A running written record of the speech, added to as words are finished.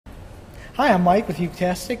Hi, I'm Mike with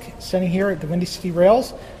Utastic, standing here at the Windy City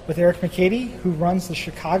Rails with Eric MacAdie, who runs the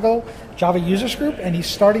Chicago Java Users Group, and he's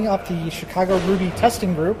starting up the Chicago Ruby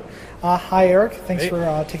Testing Group. Hi, Eric. Thanks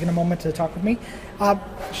for taking a moment to talk with me.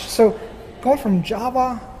 So, going from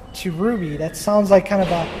Java to Ruby, that sounds like kind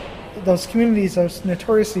of those communities are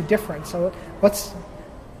notoriously different. So, what's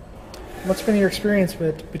been your experience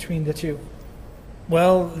between the two?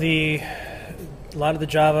 Well, a lot of the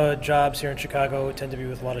Java jobs here in Chicago tend to be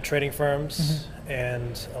with a lot of trading firms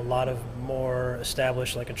and a lot of more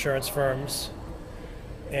established like insurance firms.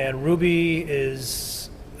 And Ruby is,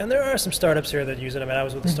 and there are some startups here that use it. I mean, I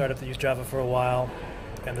was with a startup that used Java for a while,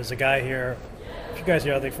 and there's a guy here, if you guys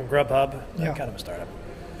are out there from Grubhub, kind of a startup.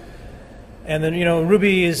 And then,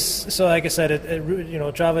 Ruby is, so like I said,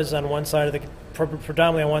 Java is on one side of the,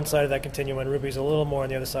 predominantly on one side of that continuum, and Ruby's a little more on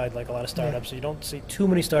the other side, like a lot of startups. So you don't see too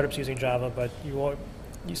many startups using Java, but you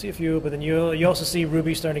see a few. But then you also see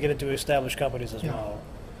Ruby starting to get into established companies as well.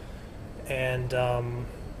 And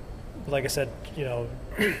like I said,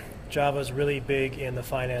 Java is really big in the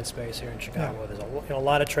finance space here in Chicago. There's a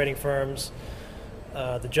lot of trading firms.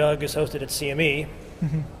 The Jug is hosted at CME,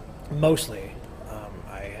 mostly.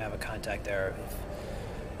 I have a contact there.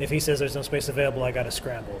 If he says there's no space available, I got to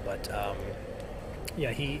scramble. But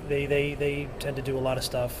they tend to do a lot of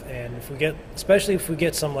stuff. And especially if we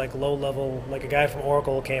get some like low level, like a guy from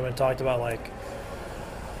Oracle came and talked about like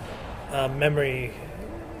memory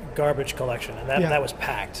garbage collection, and that was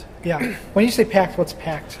packed. Yeah. When you say packed, what's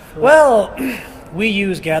packed? Well, we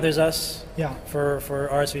use Gathers Us. For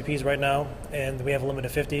RSVPs right now, and we have a limit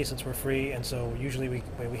of 50 since we're free, and so usually we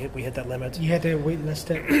hit that limit. You had to wait list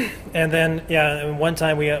it. And then and one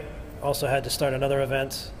time we also had to start another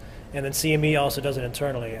event, and then CME also does it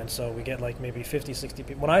internally, and so we get like maybe 50, 60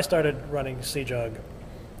 people. When I started running CJUG,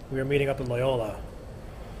 we were meeting up in Loyola,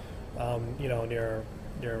 near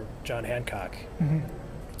John Hancock,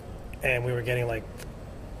 and we were getting like,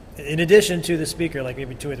 in addition to the speaker, like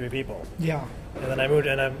maybe 2 or 3 people. Yeah. And then I moved,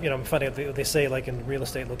 and I'm finding out they say like in real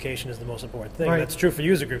estate, location is the most important thing. Right. That's true for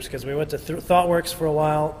user groups, because we went to ThoughtWorks for a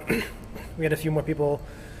while. We had a few more people,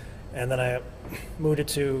 and then I moved it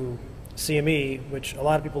to CME, which a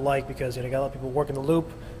lot of people like because you got a lot of people work in the loop,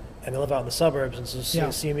 and they live out in the suburbs, and so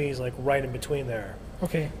CME is like right in between there.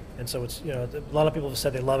 Okay. And so it's a lot of people have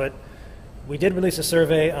said they love it. We did release a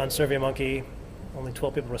survey on SurveyMonkey. Only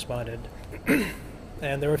 12 people responded.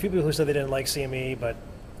 And there were a few people who said they didn't like CME, but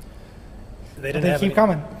they didn't keep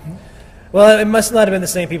coming. Well, it must not have been the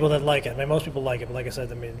same people that like it. I mean, most people like it, but like I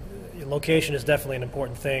said, location is definitely an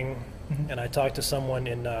important thing. And I talked to someone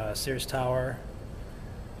in Sears Tower,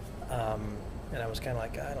 and I was kind of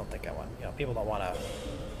like, I don't think I want, people don't want to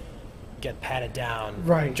get patted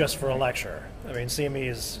down just for a lecture. I mean, CME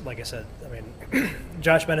is, like I said,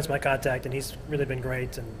 Josh Bennett's my contact, and he's really been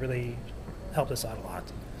great and really helped us out a lot.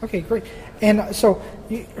 Okay, great. And so,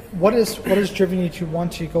 what has driven you to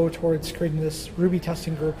want to go towards creating this Ruby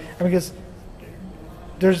testing group? Because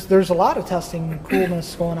there's a lot of testing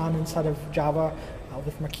coolness going on inside of Java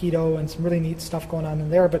with Mockito and some really neat stuff going on in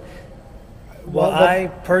there. But I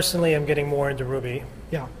personally am getting more into Ruby.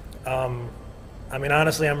 Yeah.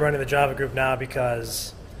 Honestly, I'm running the Java group now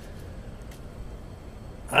because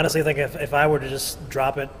honestly, I think if I were to just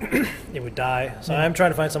drop it, it would die. So I'm trying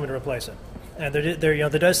to find someone to replace it. And there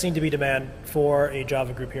does seem to be demand for a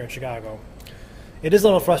Java group here in Chicago. It is a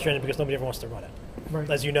little frustrating because nobody ever wants to run it,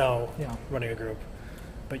 as you know, running a group.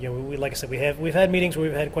 But we like I said, we've had meetings where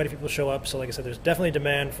we've had quite a few people show up. So like I said, there's definitely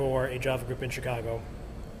demand for a Java group in Chicago.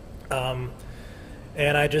 And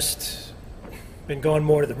I just been going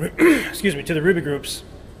more to the to the Ruby groups.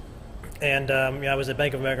 And I was at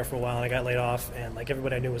Bank of America for a while, and I got laid off, and like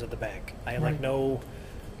everybody I knew was at the bank. I had like no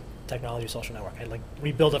technology social network. I like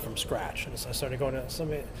rebuilt it from scratch, and so I started going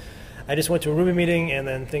to I just went to a Ruby meeting, and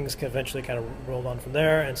then things eventually kind of rolled on from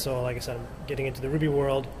there. And so, like I said, I'm getting into the Ruby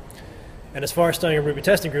world. And as far as starting a Ruby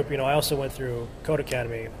testing group, I also went through Code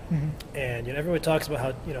Academy, and everybody talks about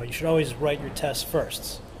how you should always write your tests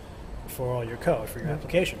first for all your code for your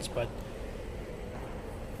applications, but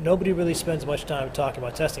nobody really spends much time talking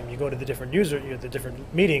about testing. You go to the different the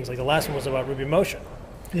different meetings. Like the last one was about Ruby Motion.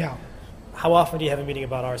 Yeah. How often do you have a meeting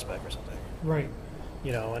about RSpec or something? Right.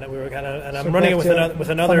 And we were kind of, and I'm running it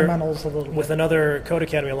with another Code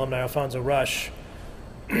Academy alumni, Alfonso Rush.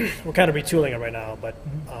 We're kind of retooling it right now, but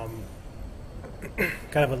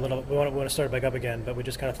kind of a little. We want to start it back up again, but we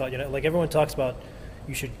just kind of thought, like everyone talks about,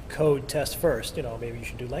 you should code test first. Maybe you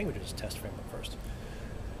should do languages test framework first.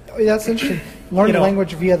 That's interesting. Learn the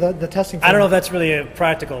language via the testing form. I don't know if that's really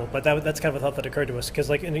practical, but that's kind of a thought that occurred to us. Because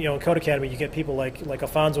like in Code Academy, you get people like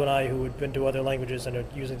Alfonso and I who had been to other languages and are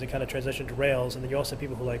using to kind of transition to Rails, and then you also have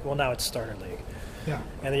people who well, now it's Starter League. Yeah.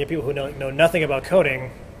 And then you have people who know nothing about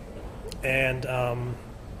coding, and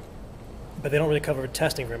but they don't really cover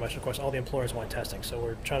testing very much. Of course, all the employers want testing, so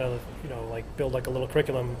we're trying to build like a little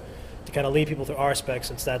curriculum to kind of lead people through RSpec,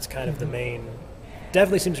 since that's kind of the main.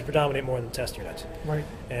 Definitely seems to predominate more than test units. Right.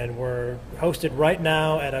 And we're hosted right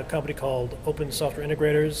now at a company called Open Software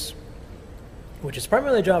Integrators, which is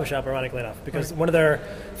primarily a Java shop, ironically enough, because one of their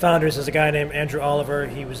founders is a guy named Andrew Oliver.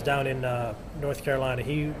 He was down in North Carolina.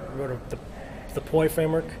 He wrote the POI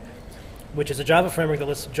framework, which is a Java framework that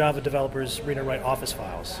lets Java developers read and write Office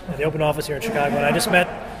files. And they open office here in Chicago, and I just met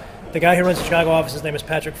the guy who runs the Chicago office. His name is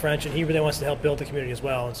Patrick French, and he really wants to help build the community as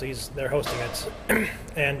well, and so they're hosting it.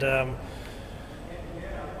 And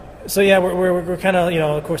so yeah, we're kind of,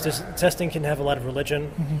 of course, testing can have a lot of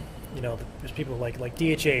religion. Mm-hmm. There's people like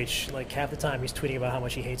DHH, like half the time he's tweeting about how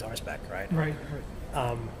much he hates RSpec, right? Right.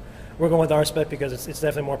 We're going with RSpec because it's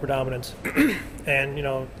definitely more predominant, and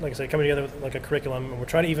like I said, coming together with like a curriculum, and we're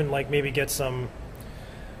trying to even maybe get some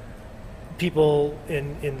people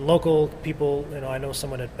in local people. I know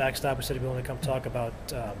someone at Backstop who said he'd be willing to come talk about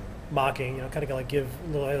mocking. Kind of give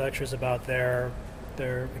little lectures about their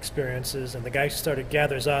experiences, and the guy who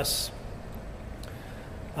gathers us.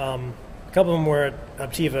 A couple of them were at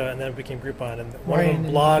Optiva, and then it became Groupon, and one of them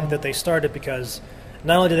blogged that they started because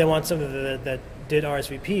not only did they want something that did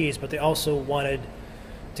RSVPs, but they also wanted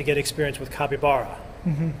to get experience with Capybara,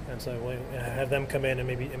 and so have them come in and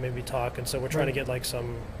maybe talk. And so we're trying to get we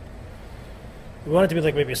want it to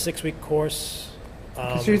be maybe a 6-week course.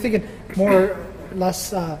 So you're thinking more or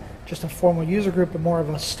less. Just a formal user group, but more of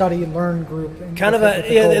a study learn group. Kind of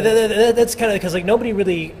that's kind of because nobody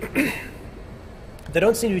really. There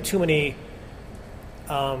don't seem to be too many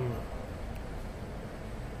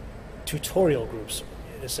tutorial groups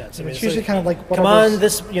in a sense. It's usually kind of like come on,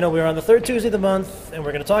 we're on the third Tuesday of the month, and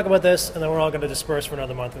we're going to talk about this, and then we're all going to disperse for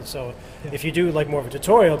another month. And so, if you do more of a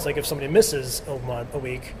tutorial, it's like if somebody misses a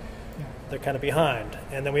week. They're kind of behind.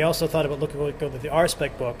 And then we also thought about going to the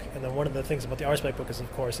RSpec book, and then one of the things about the RSpec book is, of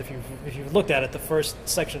course, if you've looked at it, the first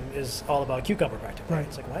section is all about Cucumber practically. Right.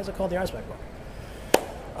 It's why is it called the RSpec book?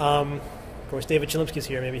 Of course, David Chilimsky's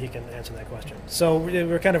here. Maybe he can answer that question. So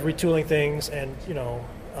we're kind of retooling things, and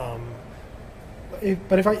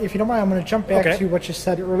But if you don't mind, I'm going to jump back to what you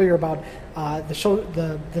said earlier about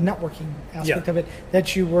the networking aspect of it.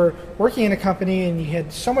 That you were working in a company and you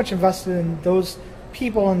had so much invested in those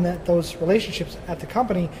people and those relationships at the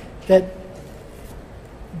company that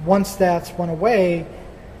once that's went away,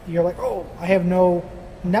 you're like, oh, I have no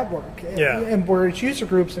network. Yeah. And where it's user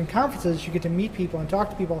groups and conferences, you get to meet people and talk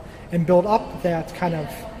to people and build up that kind of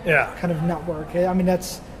network. I mean,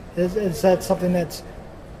 is that something that's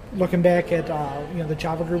looking back at the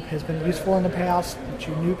Java group has been useful in the past? That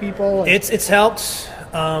you knew people. It's helped.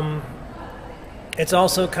 It's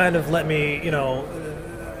also kind of let me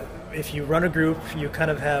if you run a group, you kind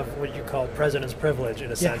of have what you call president's privilege in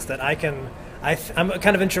a sense that I'm a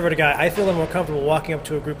kind of introverted guy. I feel more comfortable walking up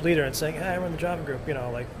to a group leader and saying, "Hey, I run the Java group,"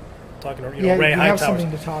 talking to Ray Hightower. You have something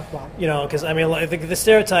to talk about. Because the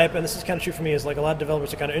stereotype, and this is kind of true for me, is a lot of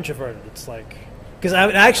developers are kind of introverted. It's because I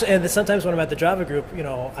actually, and sometimes when I'm at the Java group,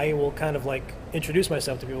 I will kind of introduce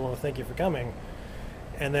myself to people and thank you for coming.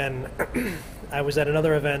 And then I was at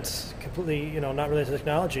another event, completely, not related to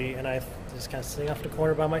technology, and I was kind of sitting off in the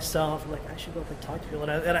corner by myself. I'm like, I should go up and talk to people.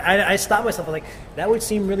 And I stopped myself. I'm like, that would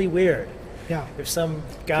seem really weird. Yeah. If some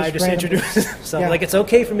guy just introduces himself. Yeah. It's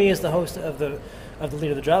okay for me as the host of the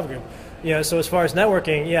leader of the Java group. So as far as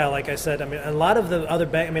networking, like I said, a lot of the other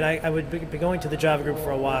I would be going to the Java group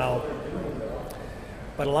for a while,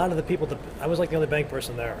 but a lot of the people, I was like the only bank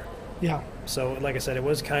person there. Yeah. So, like I said, it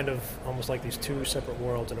was kind of almost like these two separate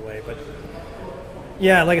worlds in a way. But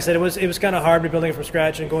yeah, like I said, it was kind of hard rebuilding it from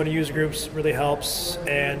scratch, and going to user groups really helps.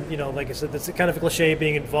 And like I said, that's kind of a cliche.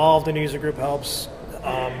 Being involved in a user group helps.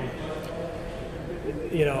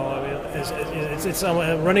 It's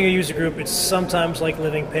running a user group. It's sometimes like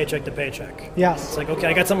living paycheck to paycheck. Yes. It's like, okay,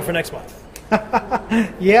 I got something for next month.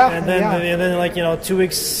 Yeah. And then 2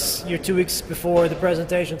 weeks, 2 weeks before the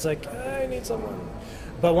presentation, it's like, I need someone.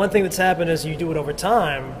 But one thing that's happened is you do it over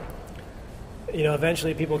time,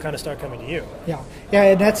 eventually people kind of start coming to you. Yeah,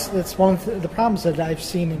 and that's one of the problems that I've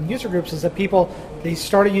seen in user groups is that they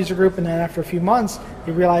start a user group and then after a few months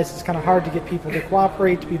they realize it's kind of hard to get people to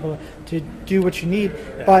cooperate, to people to do what you need.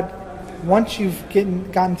 Yeah. But once you've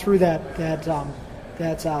gotten through that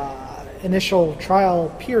initial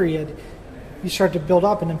trial period, you start to build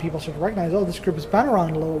up, and then people start to recognize, oh, this group has been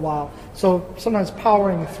around a little while. So sometimes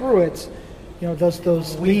powering through it,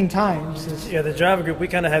 those lean times. Yeah, the Java group, we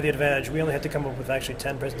kind of have the advantage. We only have to come up with actually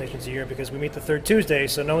 10 presentations a year because we meet the third Tuesday,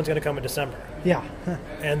 so no one's going to come in December. Yeah.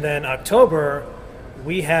 And then October,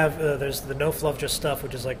 we have, there's the No Fluff Just Stuff,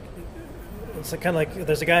 which is like, it's kind of like,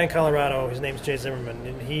 there's a guy in Colorado, his name's Jay Zimmerman,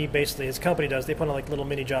 and he basically, his company does, they put on like little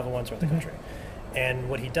mini Java ones throughout the country. And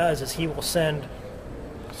what he does is he will send,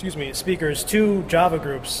 speakers to Java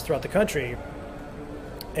groups throughout the country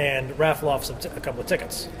and raffle off a couple of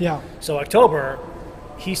tickets. Yeah. So October,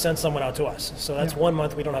 he sends someone out to us. So that's 1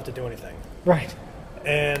 month we don't have to do anything. Right.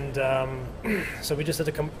 And so we just had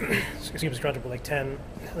to come, scrunch up with like 10.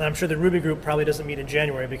 And I'm sure the Ruby group probably doesn't meet in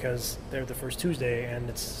January because they're the first Tuesday and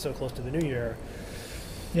it's so close to the new year.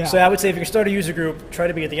 Yeah. So I would say if you start a user group, try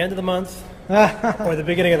to be at the end of the month or the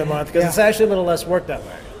beginning of the month because it's actually a little less work that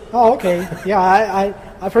way. Oh, okay. Yeah,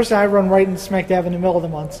 I personally, I run right in smack dab in the middle of the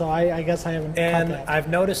month, so I guess I haven't. And I've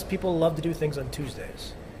noticed people love to do things on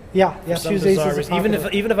Tuesdays. Yeah, Tuesdays is even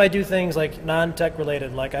if I do things like non-tech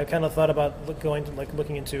related, like I kind of thought about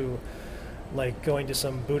looking into going to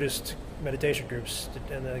some Buddhist meditation groups,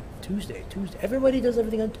 and like Tuesday, everybody does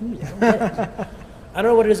everything on Tuesday. I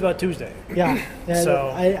don't know what it is about Tuesday. Yeah, so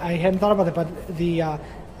I hadn't thought about it, but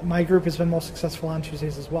my group has been most successful on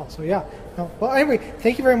Tuesdays as well. So yeah. No, well, anyway,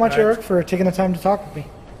 thank you very much, Eric, for taking the time to talk with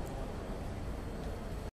me.